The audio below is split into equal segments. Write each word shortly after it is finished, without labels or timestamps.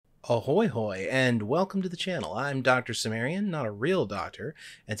Ahoy hoy, and welcome to the channel. I'm Doctor Cimmerian, not a real doctor,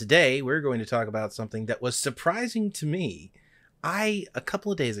 and today we're going to talk about something that was surprising to me. A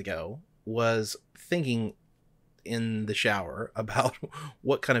couple of days ago, was thinking in the shower about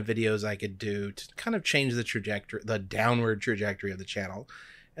what kind of videos I could do to kind of change the trajectory, the downward trajectory of the channel.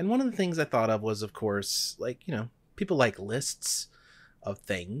 And one of the things I thought of was, of course, like, people like lists of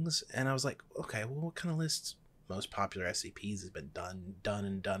things, and I was like, okay, well, what kind of lists? Most popular SCPs has been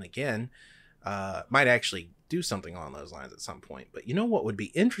done again. Might actually do something along those lines at some point. But you know what would be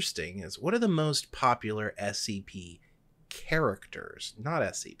interesting is, what are the most popular SCP characters, not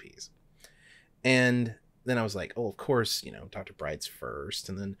SCPs? And then I was like, oh, of course, Dr. Bright's first,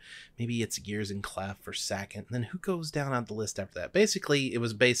 and then maybe it's Gears and Clef for second, and then who goes down on the list after that? Basically, it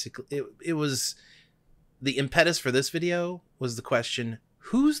was the impetus for this video was the question,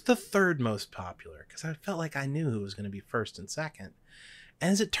 who's the third most popular? Because I felt like I knew who was going to be first and second.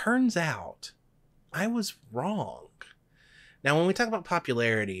 And as it turns out, I was wrong. Now, when we talk about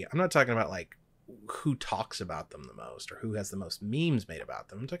popularity, I'm not talking about like who talks about them the most or who has the most memes made about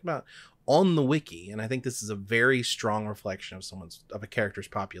them. I'm talking about on the wiki, and I think this is a very strong reflection of a character's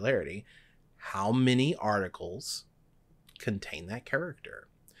popularity. How many articles contain that character?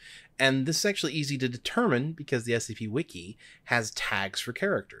 And this is actually easy to determine because the SCP Wiki has tags for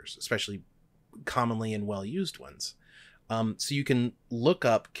characters, especially commonly and well-used ones. So you can look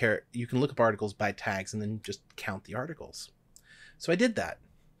up articles by tags and then just count the articles. So I did that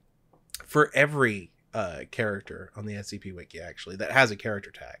for every character on the SCP Wiki, actually, that has a character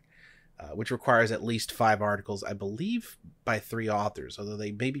tag, which requires at least 5 articles, I believe, by 3 authors, although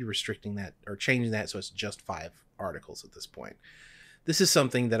they may be restricting that or changing that so it's just 5 articles at this point. This is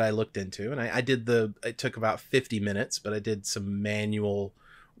something that I looked into, and it took about 50 minutes, but I did some manual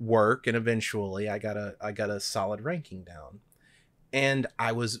work, and eventually I got a solid ranking down. And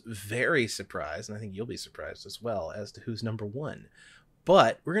I was very surprised, and I think you'll be surprised as well, as to who's number 1.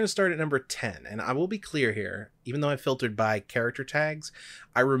 But we're going to start at number 10, and I will be clear here, even though I filtered by character tags,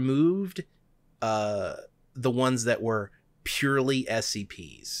 I removed the ones that were purely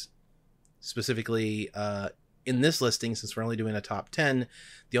SCPs. Specifically, in this listing, since we're only doing a top 10,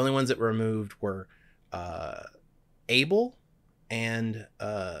 the only ones that were removed were Able and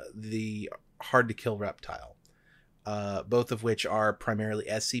the Hard to Kill Reptile, both of which are primarily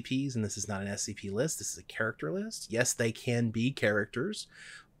SCPs, and this is not an SCP list. This is a character list. Yes, they can be characters,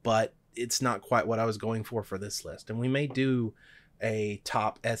 but it's not quite what I was going for this list. And we may do a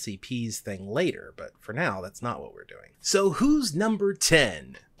top SCPs thing later, but for now, that's not what we're doing. So who's number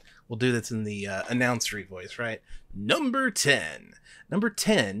 10? We'll do this in the announcery voice, right? Number 10. Number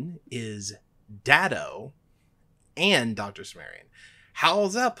 10 is Dado and Doctor Cimmerian.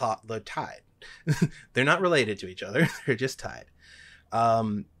 How's that they're tied? They're not related to each other. They're just tied.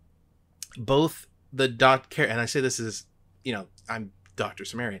 Both the doctor, and I say this is, I'm Doctor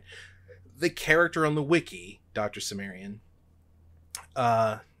Cimmerian. The character on the wiki, Doctor Cimmerian,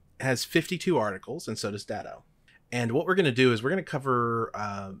 has 52 articles, and so does Dado. And what we're going to do is we're going to cover...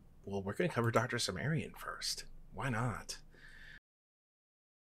 we're going to cover Doctor Cimmerian first. Why not?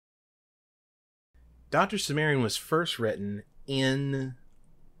 Doctor Cimmerian was first written in,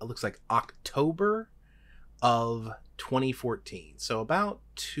 it looks like, October of 2014. So about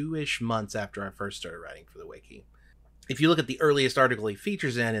 2-ish months after I first started writing for the wiki. If you look at the earliest article he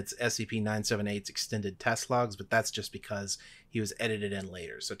features in, it's SCP-978's extended test logs, but that's just because he was edited in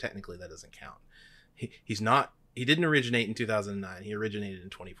later. So technically that doesn't count. He didn't originate in 2009. He originated in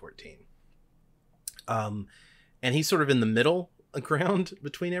 2014. And he's sort of in the middle ground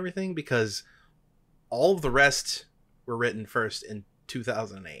between everything, because all of the rest were written first in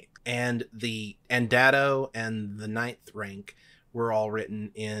 2008. And Dado and the 9th rank were all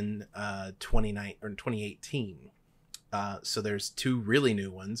written in 2018. So there's 2 really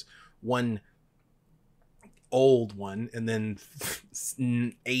new ones, one old one, and then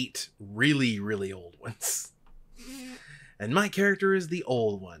 8 really, really old ones. And my character is the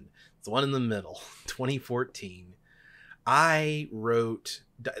old one. It's the one in the middle, 2014. I wrote...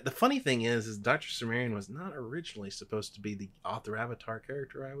 The funny thing is Dr. Cimmerian was not originally supposed to be the author avatar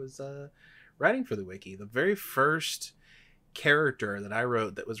character I was writing for the wiki. The very first character that I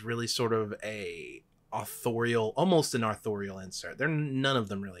wrote that was really sort of a authorial, almost an authorial insert. None of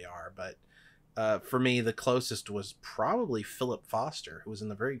them really are, but for me, the closest was probably Philip Foster, who was in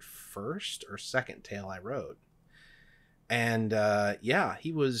the very first or second tale I wrote. And yeah,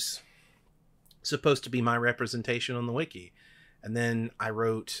 he was supposed to be my representation on the wiki. And then I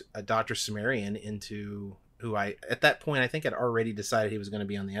wrote a Dr. Cimmerian into who at that point, I think I'd already decided he was going to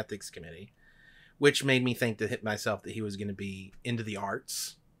be on the ethics committee, which made me think to hit myself that he was going to be into the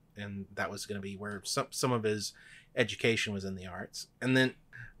arts and that was going to be where some of his education was in the arts. And then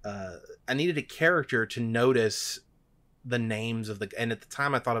I needed a character to notice the names of and at the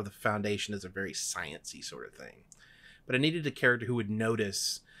time I thought of the Foundation as a very sciencey sort of thing, but I needed a character who would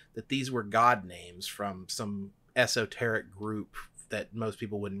notice that these were god names from some esoteric group that most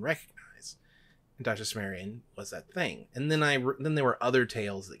people wouldn't recognize. And Dr. Cimmerian was that thing. And then then there were other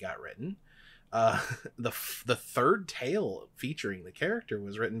tales that got written. The third tale featuring the character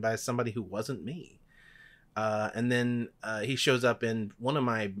was written by somebody who wasn't me. And then he shows up in one of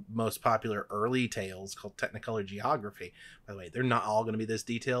my most popular early tales called Technicolor Geography. By the way, they're not all going to be this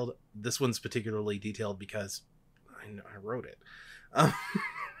detailed. This one's particularly detailed because I wrote it.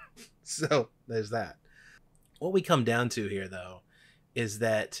 So there's that. What we come down to here, though, is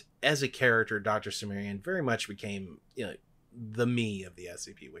that as a character, Dr. Cimmerian very much became, the me of the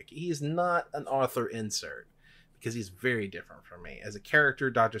SCP Wiki. He's not an author insert because he's very different from me. As a character,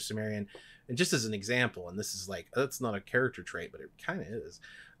 Dr. Cimmerian, and just as an example, and this is that's not a character trait, but it kind of is.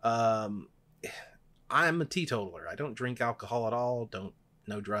 I'm a teetotaler. I don't drink alcohol at all.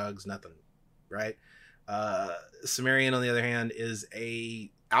 No drugs, nothing. Right? Cimmerian, on the other hand, is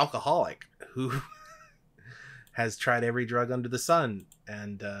a alcoholic who has tried every drug under the sun.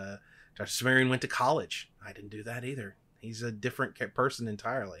 And Dr. Cimmerian went to college. I didn't do that either. He's a different person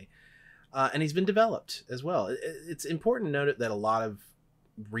entirely. And he's been developed as well. It's important to note that a lot of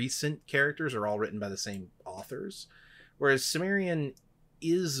recent characters are all written by the same authors, whereas Cimmerian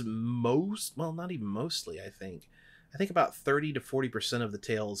is not even mostly, I think about 30 to 40% of the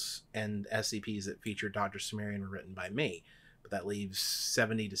tales and SCPs that feature Dr. Cimmerian were written by me, but that leaves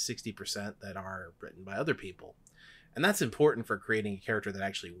 70 to 60% that are written by other people. And that's important for creating a character that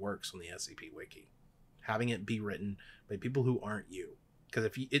actually works on the SCP Wiki, having it be written by people who aren't you. Because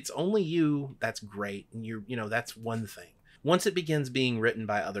if it's only you, that's great, and that's one thing. Once it begins being written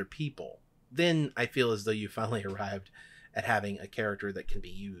by other people, then I feel as though you finally arrived at having a character that can be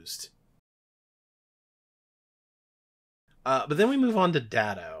used. But then we move on to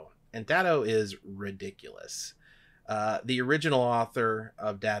Dado, and Dado is ridiculous. The original author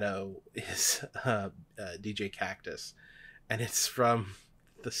of Dado is DJ Cactus, and it's from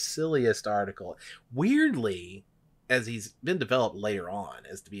the silliest article. Weirdly, as he's been developed later on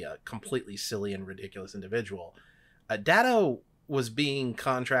as to be a completely silly and ridiculous individual, Dado was being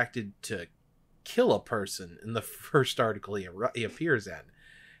contracted to kill a person in the first article he appears in.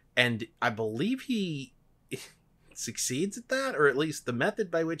 And I believe he succeeds at that, or at least the method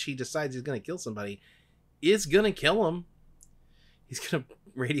by which he decides he's going to kill somebody is going to kill him. He's going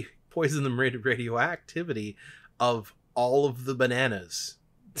to poison them with radioactivity of all of the bananas.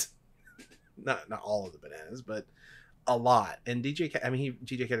 not all of the bananas, but a lot. And DJ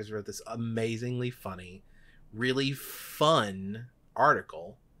Cactus wrote this amazingly funny, really fun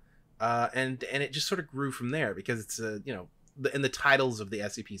article, and it just sort of grew from there because it's and the titles of the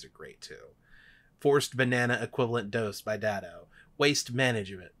SCPs are great too. Forced Banana Equivalent Dose by Dado, Waste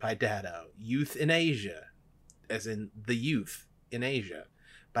Management by Dado, Youth in Asia, as in the youth in Asia,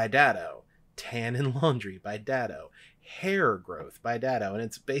 by Dado, Tan and Laundry by Dado, Hair Growth by Dado. And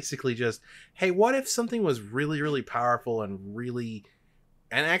it's basically just, hey, what if something was really, really powerful and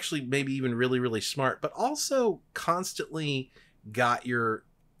actually maybe even really, really smart, but also constantly got your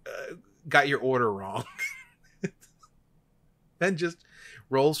order wrong? And just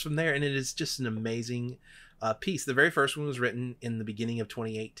rolls from there. And it is just an amazing piece. The very first one was written in the beginning of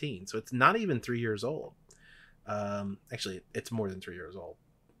 2018, so it's not even 3 years old. Actually, it's more than 3 years old.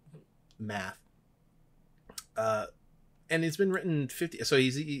 Math. And it's been written 50. So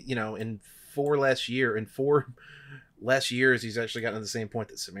he's, in 4 less years, he's actually gotten to the same point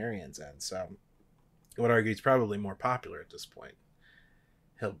that Cimmerian's in. So I would argue he's probably more popular at this point.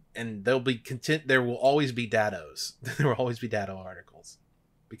 They'll be content. There will always be Dados. There will always be Dado articles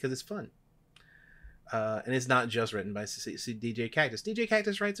because it's fun. And it's not just written by DJ Cactus. DJ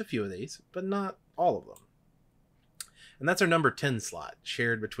Cactus writes a few of these, but not all of them. And that's our number 10 slot,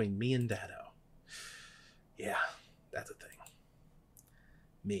 shared between me and Dado. Yeah, that's a thing.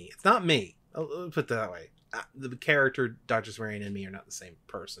 Me. It's not me. I'll put it that way. The character, Dr. Cimmerian, and me are not the same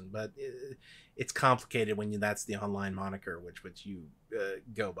person, but it's complicated when that's the online moniker which you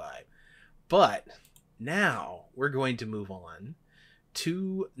go by. But now we're going to move on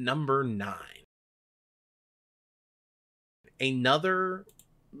to number 9. Another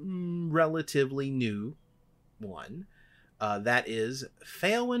relatively new one. That is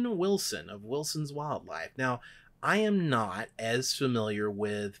Phelan Wilson of Wilson's Wildlife. Now, I am not as familiar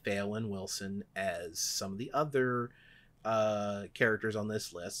with Phelan Wilson as some of the other characters on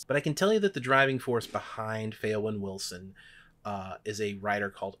this list, but I can tell you that the driving force behind Phelan Wilson is a writer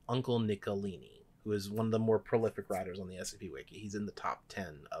called Uncle Nicolini, who is one of the more prolific writers on the SCP Wiki. He's in the top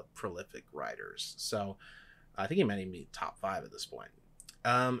 10 of prolific writers. So I think he might even be top 5 at this point.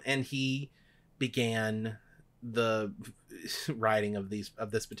 And he began the writing of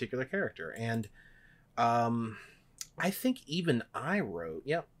this particular character. And I think even I wrote,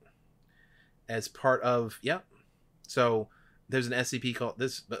 as part of, So there's an SCP called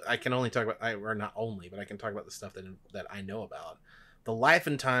this, but I can only talk about, or not only, but I can talk about the stuff that I know about. The Life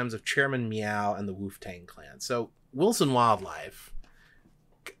and Times of Chairman Meow and the Wolf-Tang Clan. So Wilson Wildlife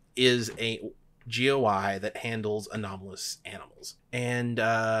is a GOI that handles anomalous animals. And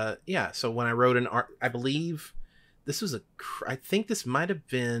so when I wrote an art, I believe this was I think this might have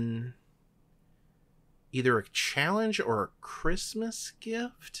been either a challenge or a Christmas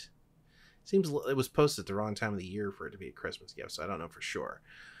gift. Seems it was posted at the wrong time of the year for it to be a Christmas gift, so I don't know for sure.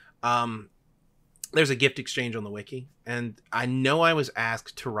 There's a gift exchange on the wiki, and I know I was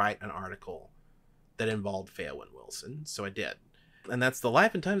asked to write an article that involved Failwin Wilson, so I did. And that's The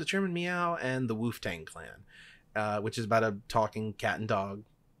Life and Times of Chairman Meow and the Wolf-Tang Clan, which is about a talking cat and dog.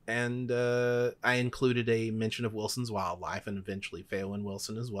 And I included a mention of Wilson's wildlife and eventually Failwin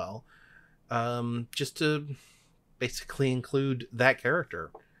Wilson as well, just to basically include that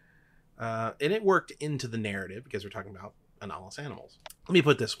character. And it worked into the narrative because we're talking about anomalous animals. Let me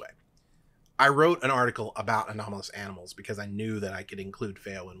put it this way. I wrote an article about anomalous animals because I knew that I could include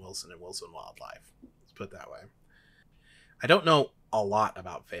Failwin Wilson and Wilson Wildlife. Let's put it that way. I don't know a lot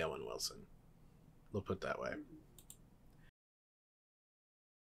about Failwin Wilson. We'll put it that way.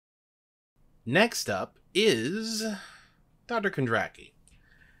 Next up is Dr. Kondraki.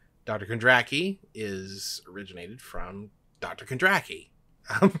 Dr. Kondraki is originated from Dr. Kondraki.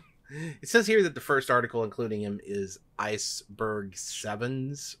 It says here that the first article including him is Iceberg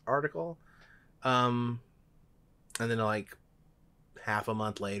 7's article. And then like half a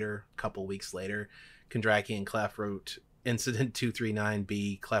month later, a couple weeks later, Kondraki and Clef wrote Incident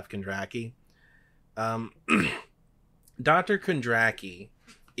 239B, Clef Kondraki. Dr. Kondraki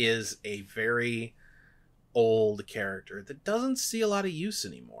is a very old character that doesn't see a lot of use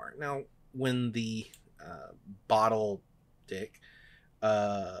anymore. Now, when the bottle dick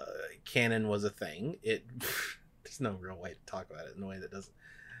canon was a thing, there's no real way to talk about it in a way that doesn't.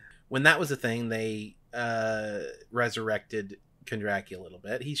 When that was a thing, they resurrected Kondraki a little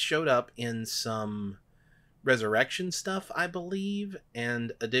bit. He showed up in some resurrection stuff, I believe,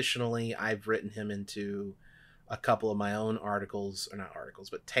 and additionally, I've written him into a couple of my own articles, or not articles,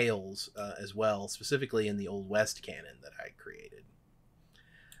 but tales as well, specifically in the Old West canon that I created.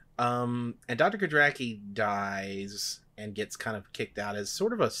 And Dr. Kondraki dies and gets kind of kicked out as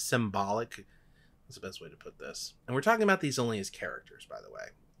sort of a symbolic, that's the best way to put this. And we're talking about these only as characters, by the way.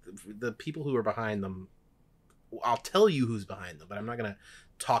 The people who are behind them, I'll tell you who's behind them, but I'm not going to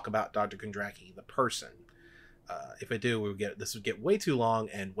talk about Dr. Kondraki, the person. If I do, this would get way too long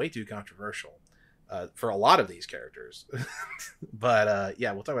and way too controversial for a lot of these characters. But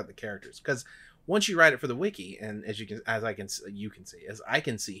we'll talk about the characters, because once you write it for the wiki, and as I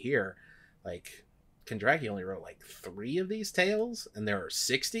can see here, like Kondraki only wrote like 3 of these tales, and there are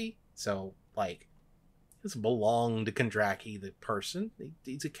 60. So like, this belonged to Kondraki, the person.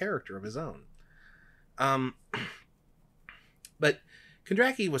 He's a character of his own. But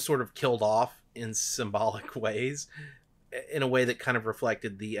Kondraki was sort of killed off in symbolic ways, in a way that kind of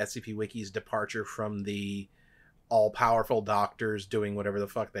reflected the SCP Wiki's departure from the all-powerful doctors doing whatever the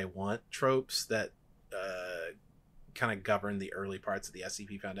fuck they want tropes that kind of govern the early parts of the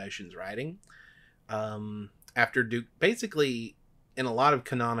SCP Foundation's writing. After Duke, basically, in a lot of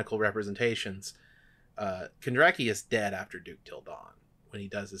canonical representations, Kondraki is dead after Duke Till Dawn, when he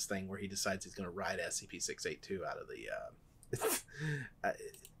does this thing where he decides he's going to ride SCP-682 out of the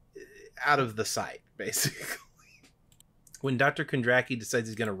out of the site, basically. When Dr. Kondraki decides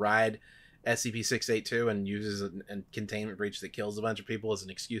he's going to ride SCP-682 and uses a containment breach that kills a bunch of people as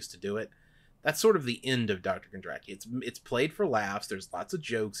an excuse to do it, that's sort of the end of Dr. Kondraki. It's played for laughs. There's lots of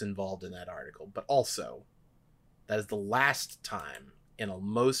jokes involved in that article, but also that is the last time in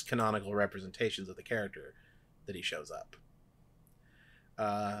most canonical representations of the character that he shows up.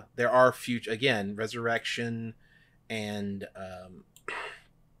 There are future, again, resurrection and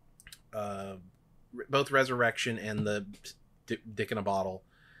both resurrection and the Dick in a Bottle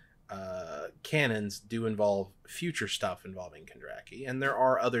canons do involve future stuff involving Kondraki, and there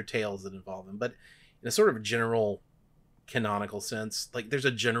are other tales that involve him, but in a sort of general canonical sense, like there's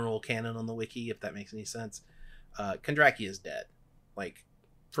a general canon on the wiki, if that makes any sense. Kondraki is dead, like,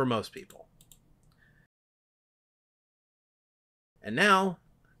 for most people. And now,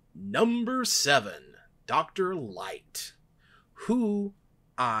 number 7, Dr. Light. who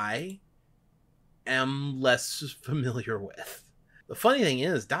I am less familiar with. The funny thing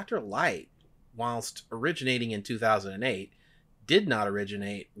is, Dr. Light, whilst originating in 2008, did not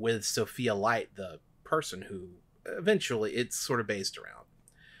originate with Sophia Light, the person who eventually it's sort of based around.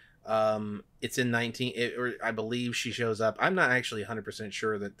 It's in I believe she shows up. I'm not actually 100%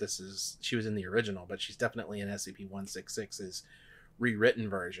 sure that she was in the original, but she's definitely in SCP-166's rewritten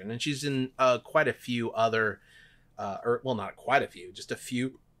version. And she's in quite a few other, not quite a few, just a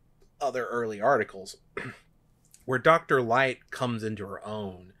few other early articles where Dr. Light comes into her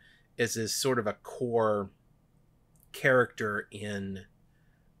own as this sort of a core character in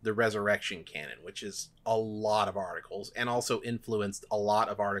the Resurrection canon, which is a lot of articles and also influenced a lot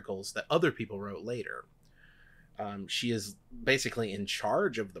of articles that other people wrote later. She is basically in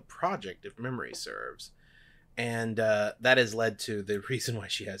charge of the project, if memory serves. And that has led to the reason why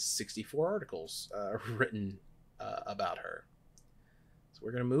she has 64 articles written about her. So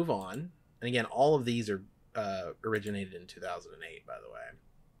we're going to move on. And again, all of these are originated in 2008, by the way.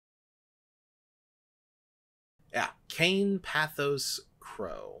 Yeah, Cain Pathos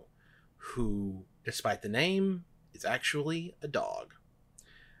Crow, who, despite the name, is actually a dog.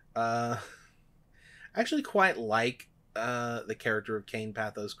 I actually quite like the character of Cain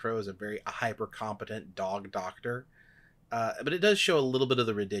Pathos Crow as a very hyper-competent dog doctor. But it does show a little bit of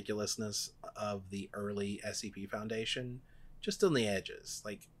the ridiculousness of the early SCP Foundation, just on the edges.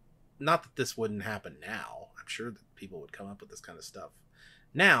 Like, not that this wouldn't happen now. I'm sure that people would come up with this kind of stuff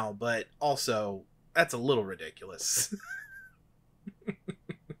now, but also, that's a little ridiculous.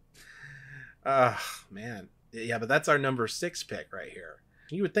 Man. Yeah, but that's our number 6 pick right here.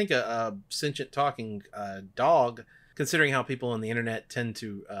 You would think a sentient talking dog, considering how people on the internet tend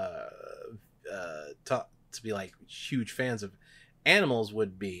to be like huge fans of animals,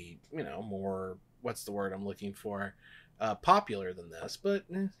 would be, more, what's the word I'm looking for, popular than this. But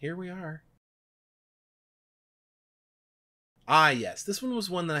here we are. Yes, this one was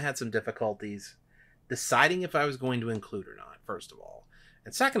one that I had some difficulties deciding if I was going to include or not, first of all.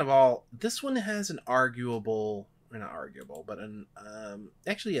 And second of all, this one has an arguable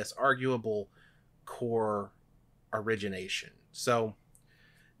core origination. So,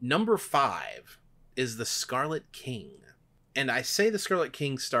 number 5 is the Scarlet King. And I say the Scarlet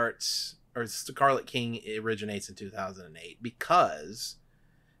King originates in 2008 because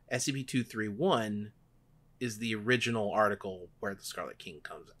SCP-231 is the original article where the Scarlet King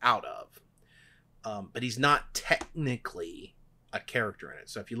comes out of. But he's not technically a character in it.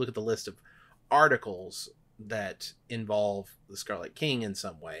 So if you look at the list of articles that involve the Scarlet King in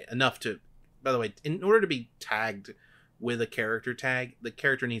some way, enough to, by the way, in order to be tagged with a character tag, the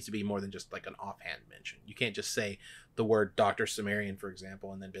character needs to be more than just like an offhand mention. You can't just say the word Doctor Cimmerian, for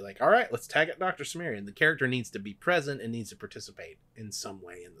example, and then be like, all right, let's tag it Doctor Cimmerian. The character needs to be present and needs to participate in some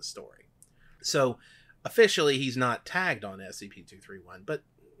way in the story. So officially, he's not tagged on SCP-231, but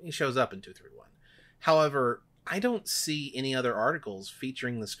he shows up in 231. However, I don't see any other articles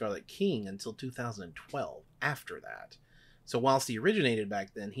featuring the Scarlet King until 2012 after that. So whilst he originated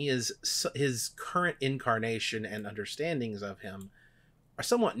back then, his current incarnation and understandings of him are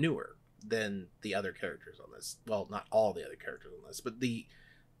somewhat newer than the other characters on this. Well, not all the other characters on this, but the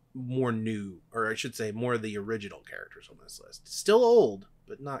more new, or I should say more of the original characters on this list. Still old,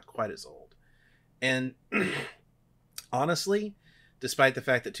 but not quite as old. And honestly, despite the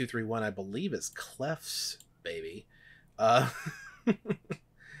fact that 231, I believe, is Clef's baby,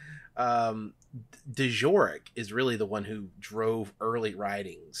 Dejoric is really the one who drove early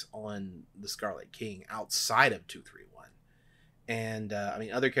writings on the Scarlet King outside of 231. And,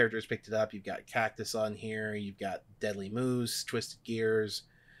 other characters picked it up. You've got Cactus on here. You've got Deadly Moose, Twisted Gears,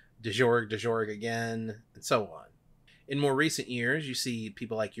 Dejoric again, and so on. In more recent years, you see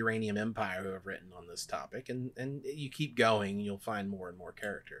people like Uranium Empire who have written on this topic, and you keep going, you'll find more and more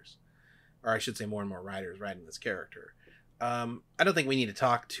characters. Or I should say more and more writers writing this character. I don't think we need to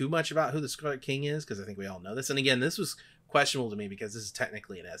talk too much about who the Scarlet King is, because I think we all know this. And again, this was questionable to me because this is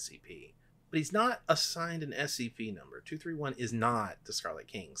technically an SCP. But he's not assigned an SCP number. 231 is not the Scarlet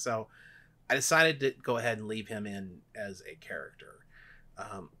King. So I decided to go ahead and leave him in as a character.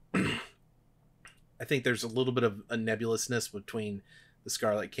 I think there's a little bit of a nebulousness between the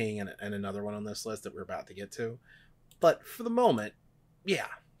Scarlet King and another one on this list that we're about to get to. But for the moment, yeah,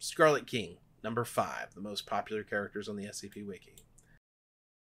 Scarlet King, number 5, the most popular characters on the SCP Wiki.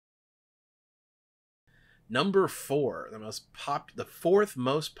 Number 4, the fourth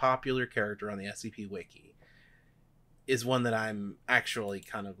most popular character on the SCP Wiki, is one that I'm actually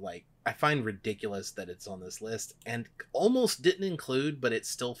kind of like, I find ridiculous that it's on this list and almost didn't include, but it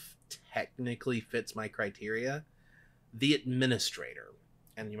still technically fits my criteria. the administrator.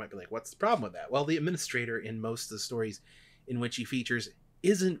 And you might be like, what's the problem with that? Well, the administrator in most of the stories in which he features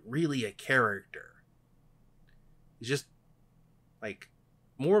isn't really a character. He's just like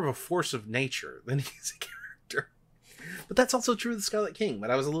more of a force of nature than he's a character. But that's also true of the Scarlet King, but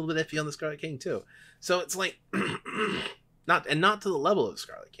I was a little bit iffy on the Scarlet King too. So it's like not to the level of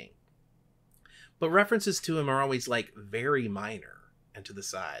Scarlet King. But references to him are always like very minor and to the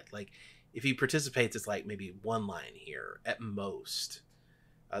side. Like if he participates, it's like maybe one line here at most.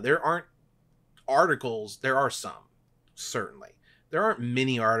 There aren't articles. There are some, certainly. There aren't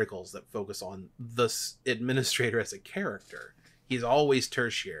many articles that focus on the administrator as a character. He's always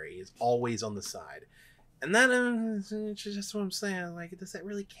tertiary. He's always on the side. And that is just what I'm saying. Like, does that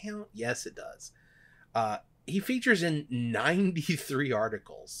really count? Yes, it does. He features in 93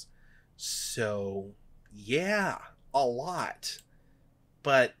 articles. So, yeah, a lot.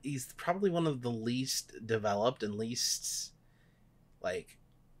 But he's probably one of the least developed and least, like,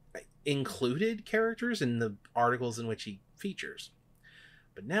 included characters in the articles in which he features.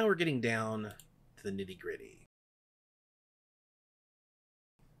 But now we're getting down to the nitty-gritty.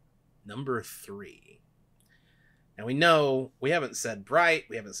 Number 3. Now we know we haven't said Bright,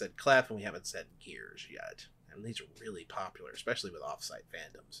 we haven't said Clef, and we haven't said Gears yet. And these are really popular, especially with off-site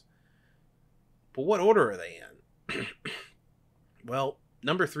fandoms. But what order are they in? Well,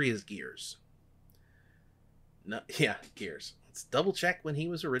 number 3 is Gears. No, yeah, Gears. Let's double check when he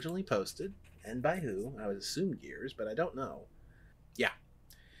was originally posted, and by who. I would assume Gears, but I don't know. Yeah.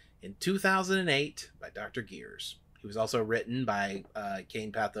 In 2008, by Dr. Gears. He was also written by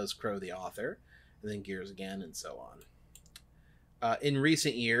Kane Pathos Crow, the author, and then Gears again, and so on. In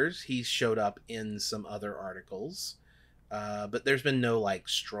recent years, he's showed up in some other articles, but there's been no, like,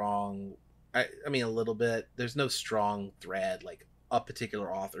 strong... I mean, a little bit. There's no strong thread, like, a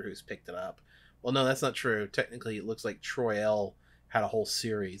particular author who's picked it up. Well, no, that's not true. Technically, it looks like Troy L. had a whole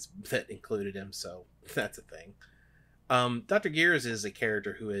series that included him, so that's a thing. Dr. Gears is a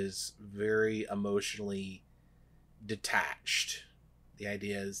character who is very emotionally detached. The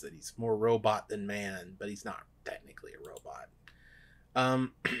idea is that he's more robot than man, but he's not technically a robot.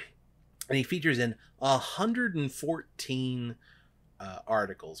 And he features in 114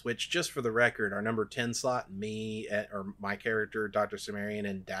 articles, which, just for the record, our number 10 slot, me, or my character, Doctor Cimmerian,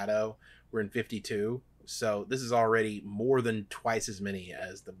 and Dado, were in 52. So this is already more than twice as many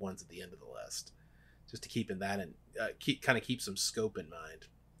as the ones at the end of the list. Just to keep in that and keep some scope in mind.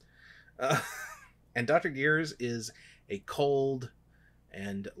 And Dr. Gears is a cold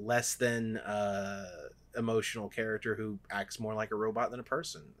and less than emotional character who acts more like a robot than a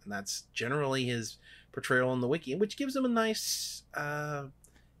person. And that's generally his portrayal in the wiki, which gives him a nice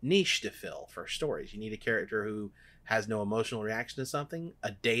niche to fill for stories. You need a character who has no emotional reaction to something,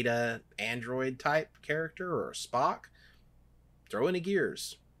 a Data android type character, or a Spock. Throw in a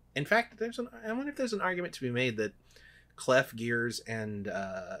Gears. In fact, I wonder if there's an argument to be made that Clef, Gears, and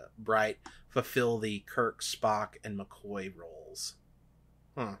Bright fulfill the Kirk, Spock, and McCoy roles.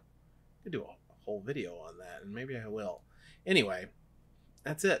 Huh. I could do a whole video on that, and maybe I will. Anyway,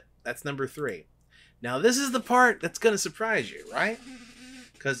 that's it. That's number 3. Now, this is the part that's going to surprise you, right?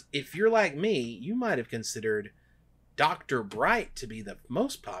 Because if you're like me, you might have considered Dr. Bright to be the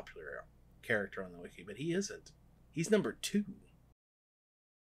most popular character on the wiki, but he isn't. He's number 2.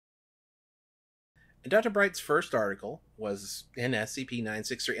 And Dr. Bright's first article was in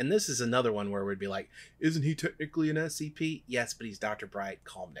SCP-963, and this is another one where we'd be like, isn't he technically an SCP? Yes, but he's Dr. Bright.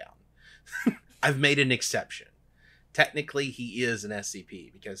 Calm down. I've made an exception. Technically, he is an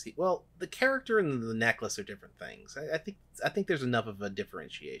SCP because the character and the necklace are different things. I think there's enough of a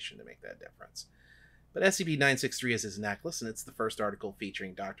differentiation to make that difference. But SCP-963 is his necklace, and it's the first article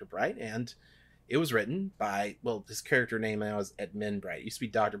featuring Dr. Bright, and it was written by, his character name now is Admin Bright. It used to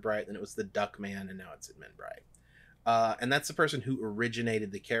be Dr. Bright, then it was the Duck Man, and now it's Admin Bright. And that's the person who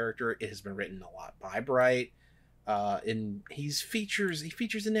originated the character. It has been written a lot by Bright. He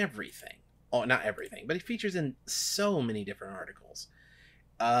features in everything. Oh, not everything, but he features in so many different articles.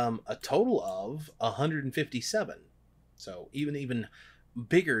 A total of 157. So even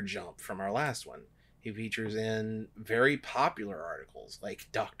bigger jump from our last one. He features in very popular articles, like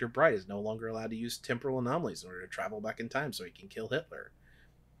Dr. Bright is no longer allowed to use temporal anomalies in order to travel back in time so he can kill Hitler.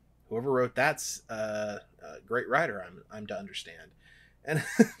 Whoever wrote that's a great writer, I'm to understand. And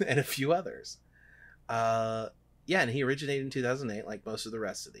and a few others. And he originated in 2008, like most of the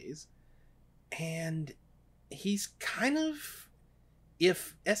rest of these. And he's kind of...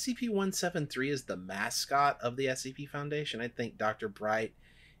 If SCP-173 is the mascot of the SCP Foundation, I think Dr. Bright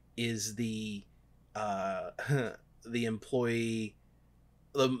is the employee,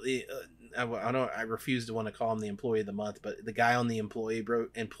 I refuse to want to call him the employee of the month, but the guy on the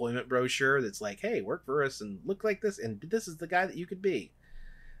employment brochure that's like, hey, work for us and look like this, and this is the guy that you could be.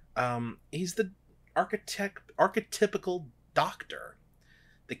 He's the archetypical doctor,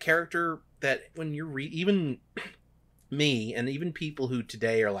 the character that when you're even me and even people who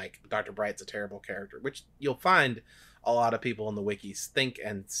today are like, Dr. Bright's a terrible character, which you'll find a lot of people in the wikis think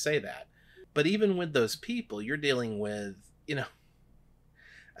and say that. But even with those people, you're dealing with,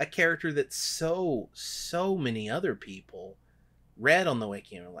 a character that so many other people read on the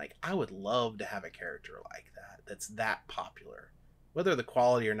wiki and were like, I would love to have a character like that, that's that popular. Whether the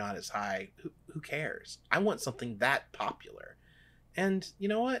quality or not is high, who cares? I want something that popular. And you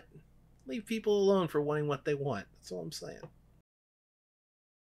know what? Leave people alone for wanting what they want. That's all I'm saying.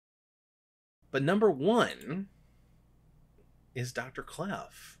 But number 1 is Dr.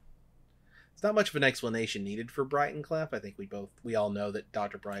 Clef. It's not much of an explanation needed for Bright and Clef. I think we all know that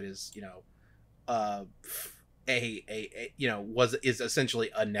Dr. Bright is, is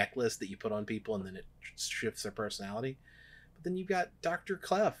essentially a necklace that you put on people and then it shifts their personality. But then you've got Dr.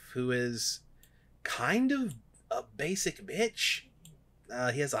 Clef, who is kind of a basic bitch.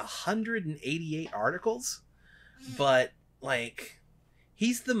 He has 188 articles, but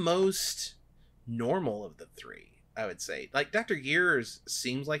he's the most normal of the 3. I would say, Dr. Gears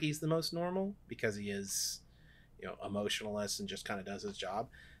seems like he's the most normal because he is, emotionless and just kind of does his job.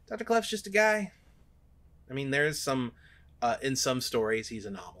 Dr. Clef's just a guy. I mean, there's some, in some stories he's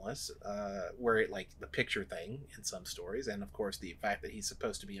anomalous, where the picture thing in some stories, and of course the fact that he's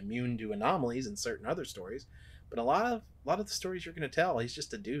supposed to be immune to anomalies in certain other stories. But a lot of the stories you're going to tell, he's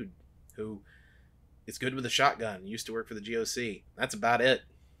just a dude who is good with a shotgun, used to work for the GOC. That's about it.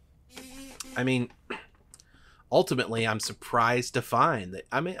 I mean, ultimately, I'm surprised to find that,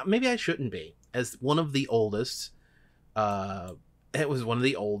 maybe I shouldn't be, as one of the oldest, it was one of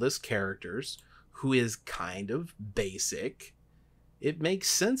the oldest characters who is kind of basic. It makes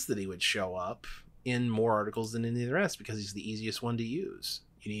sense that he would show up in more articles than any of the rest because he's the easiest one to use.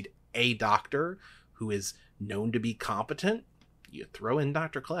 You need a doctor who is known to be competent. You throw in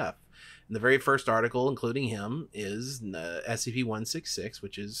Dr. Clef. And the very first article, including him, is SCP-166,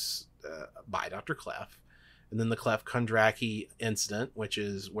 which is by Dr. Clef. And then the Clef Kondraki incident, which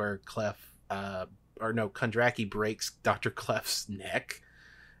is where Kondraki breaks Dr. Clef's neck.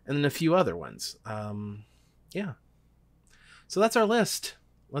 And then a few other ones. Yeah. So that's our list.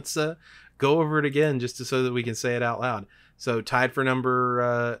 Let's go over it again just so that we can say it out loud. So tied for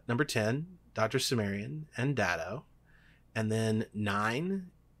number 10, Doctor Cimmerian and Dado. And then 9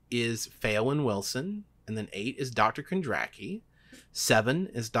 is Phelan Wilson. And then 8 is Dr. Kondraki. 7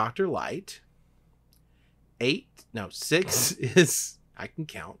 is Dr. Light. 6 is, I can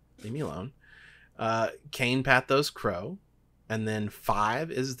count, leave me alone, Kane Pathos Crow. And then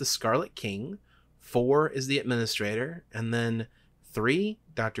 5 is the Scarlet King. 4 is the Administrator. And then 3,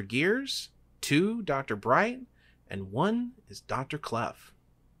 Dr. Gears. 2, Dr. Bright. And 1 is Dr. Clef.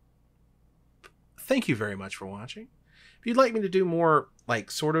 Thank you very much for watching. If you'd like me to do more,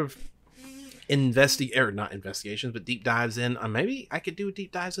 sort of not investigations, but deep dives in, maybe I could do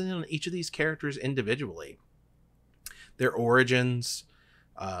deep dives in on each of these characters individually. Their origins,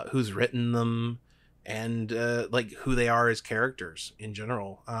 who's written them, and who they are as characters in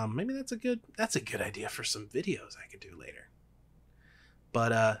general. Maybe that's a good idea for some videos I could do later.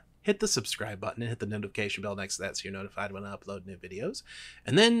 But hit the subscribe button and hit the notification bell next to that so you're notified when I upload new videos.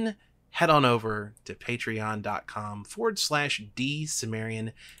 And then head on over to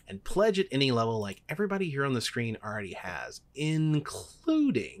patreon.com/DCimmerian and pledge at any level like everybody here on the screen already has,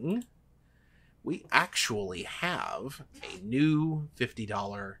 including we actually have a new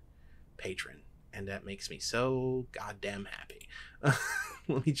 $50 patron. And that makes me so goddamn happy.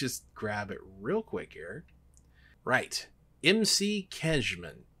 Let me just grab it real quick here. Right. MC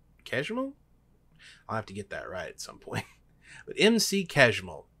Kejman. Kejmal? I'll have to get that right at some point. But MC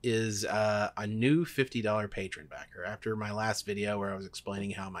Kejmal is a new $50 patron backer. After my last video where I was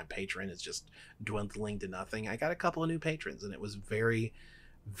explaining how my patron is just dwindling to nothing, I got a couple of new patrons, and it was very,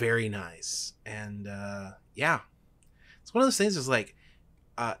 very nice. And yeah, it's one of those things that's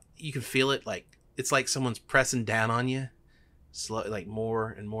you can feel it, it's like someone's pressing down on you, slow, more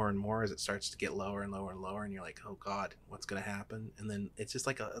and more and more as it starts to get lower and lower and lower, and you're like, oh god, what's gonna happen? And then it's just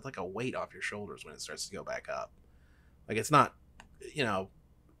like a weight off your shoulders when it starts to go back up. It's not,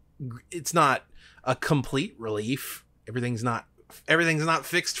 it's not a complete relief. Everything's not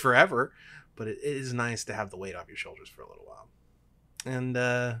fixed forever, but it is nice to have the weight off your shoulders for a little while. And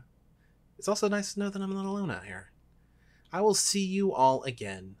it's also nice to know that I'm not alone out here. I will see you all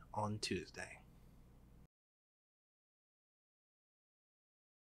again on Tuesday.